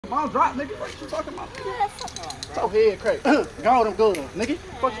Mom drop, nigga. What you talking about, nigga? So head crack. Go them good, nigga.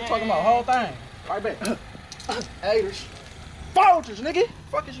 What you talking about? Whole thing. Right back. Haters. Folgers, nigga.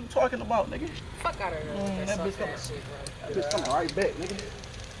 Fuck is you talking about, nigga? Fuck out of here. That bitch coming. That bitch coming right back,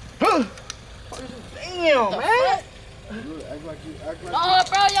 nigga. Damn, man. No,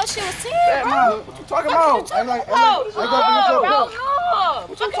 bro, your shit was 10, bro. What you talking about? What you talking about?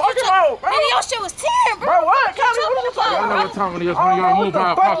 What you talking about, bro? Nigga, your shit was 10, bro. Bro, what? What you talking about? I know what time it is when y'all move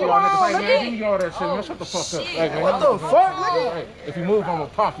out, pop y'all niggas. Hey, man, give me all that shit, man. Shut the fuck up. Hey, man. What the fuck, nigga? Hey, if you move, I'm gonna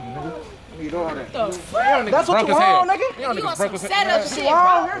pop you, nigga. Need all that. The fuck? That's what you want, nigga? You on some setup shit,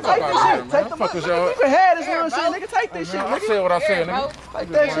 Bro, bro. take this shit. Take the money. You can have this little shit, nigga. Take this shit, I nigga. said what I said, nigga. Take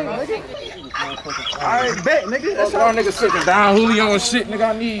that shit, nigga. Alright, bet, nigga. That's y'all niggas sitting down, Julio and shit, nigga.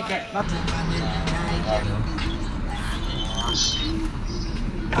 I need that.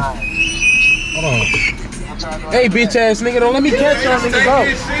 Hold on. Hey, bitch ass nigga, don't let me catch y'all niggas out.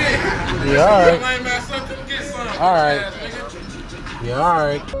 Yeah, alright. Alright. Yeah,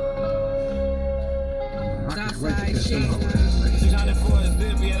 alright.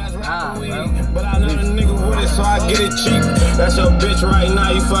 But I know the nigga with it, so I get it cheap. That's your bitch right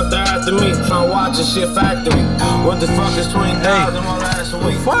now, you fucked her after me. I'm watching shit factory. What the fuck is 20,000 more last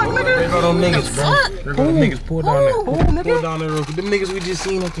week? Fuck, nigga. There go them niggas, bro. There go them niggas. Pull down there. Pull down there real quick. Them niggas we just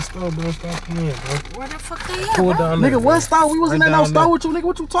seen at the store, bro. Stop playing, bro. Where the fuck they at, Pull down there. Nigga, what store? We wasn't in no store with you, nigga.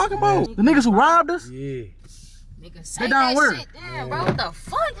 What you talking about? The niggas who robbed us? Yeah. Nigga, They down where? shit down, bro. What the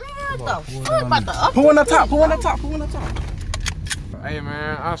fuck, nigga? What the fuck? About the up? Pull on the top. Pull on the top. Pull on the top. Hey,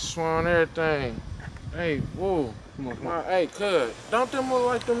 man, I swear on everything. Hey, whoa. Come on, come on. Hey, cuz, don't them look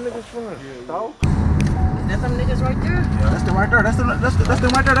like them niggas from here? So? Is that them niggas right there? Yeah, that's them right there. That's them right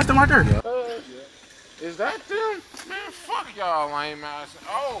there. That's them right there. Is that them? Man, fuck y'all lame ass.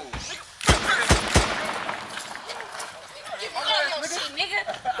 Oh. Get out of your shit, nigga.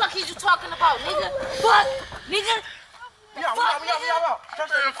 Fuck is you talking about, nigga? Fuck, nigga. We out. Man,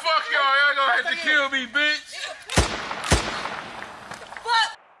 fuck y'all. Y'all gonna have to kill me, bitch. Fuck.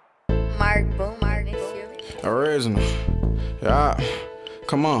 Mark, boom, Mark, and shit. Original. Yeah.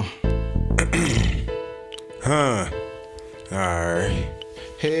 Come on. Huh. Alright.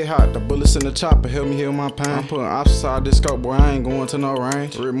 Head hot, the bullets in the chopper help me heal my pain. I'm putting ops inside this scope, boy, I ain't going to no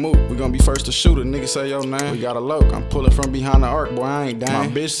range. Remote, we gonna be first to shoot it, nigga say your name. We got a loke, I'm pulling from behind the arc, boy, I ain't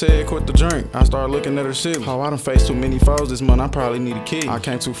dang. My bitch said quit the drink, I started looking at her shit. Oh, I done faced too many foes this month, I probably need a kid. I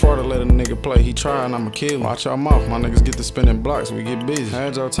came too far to let a nigga play, he try and I'ma kill him. Watch y'all mouth, my niggas get to spinning blocks, we get busy.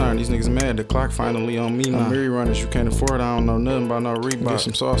 Had y'all turn, these niggas mad, the clock finally on me now. Mirror runners, you can't afford, I don't know nothing about no Reebok. Get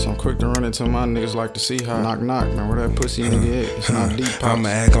some sauce, I'm quick to run into my niggas like to see how. Knock knock, man, where that pussy nigga at? It's not deep pops.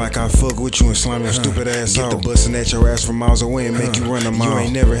 I'ma act like I fuck with you and slam your stupid ass out. Get the bustin' at your ass from miles away and make you run a mile. You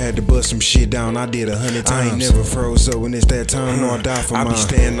ain't never had to bust some shit down, I did 100 times. I ain't never froze up when it's that time, no I die for mine. I be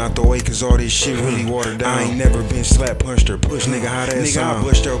standing out the way cause all this shit really watered down. I ain't never been slap punched or pushed, nigga, how that sound? I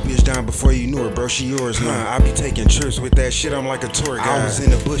bust your bitch down before you knew her, bro, she yours now. I be taking trips with that shit, I'm like a tour guide. I was in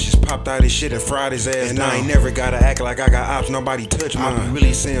the bushes, popped out his shit and fried his ass. And I ain't never gotta act like I got ops, nobody touch mine. I be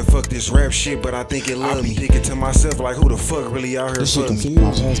really saying fuck this rap shit, but I think it love me. Thinking to myself like who the fuck really out here this shit fuck me? confused. My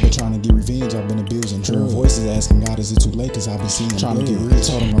past been trying to get revenge, I've been abusing drugs. Voices asking God, is it too late? Cause I've been seeing trying to get rich.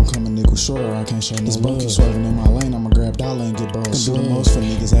 Told them I'm coming nickel short or I can't show no love. This boat keep swerving in my lane, I'ma grab dollar and get bro. Do the most for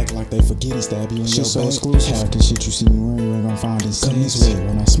niggas act like they forget it, stab you in your so exclusive. Half the shit you see me wearing, you ain't gon' find it. Come this way,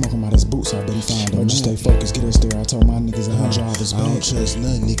 when I smoke him out his boots, I bet he find it. But just stay focused, get us there. I told my niggas that my job is bad. I don't trust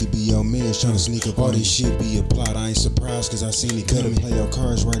nothing, nigga be your man trying to sneak up. All this shit be a plot, I ain't surprised cause I seen it coming. Play your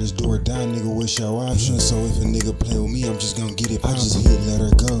cards right as door down, nigga, what's your option? So if a nigga play with me, I'm just gon' get it. I just hit, let her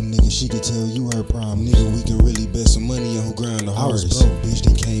go, nigga, she could tell you her problem. Nigga, we can really bet some money on who grind the hardest. I was broke, bitch,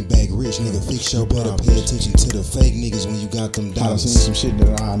 then came back rich, nigga, fix your better pay attention to the fake niggas when you got them dollars. I seen some shit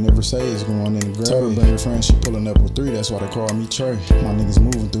that I never say is going in the grave. Tell her bring her friend, she pulling up with 3, that's why they call me Trey. My niggas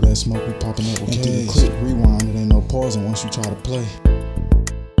moving through that smoke, we popping up with K. Click, rewind, it ain't no pausing once you try to play.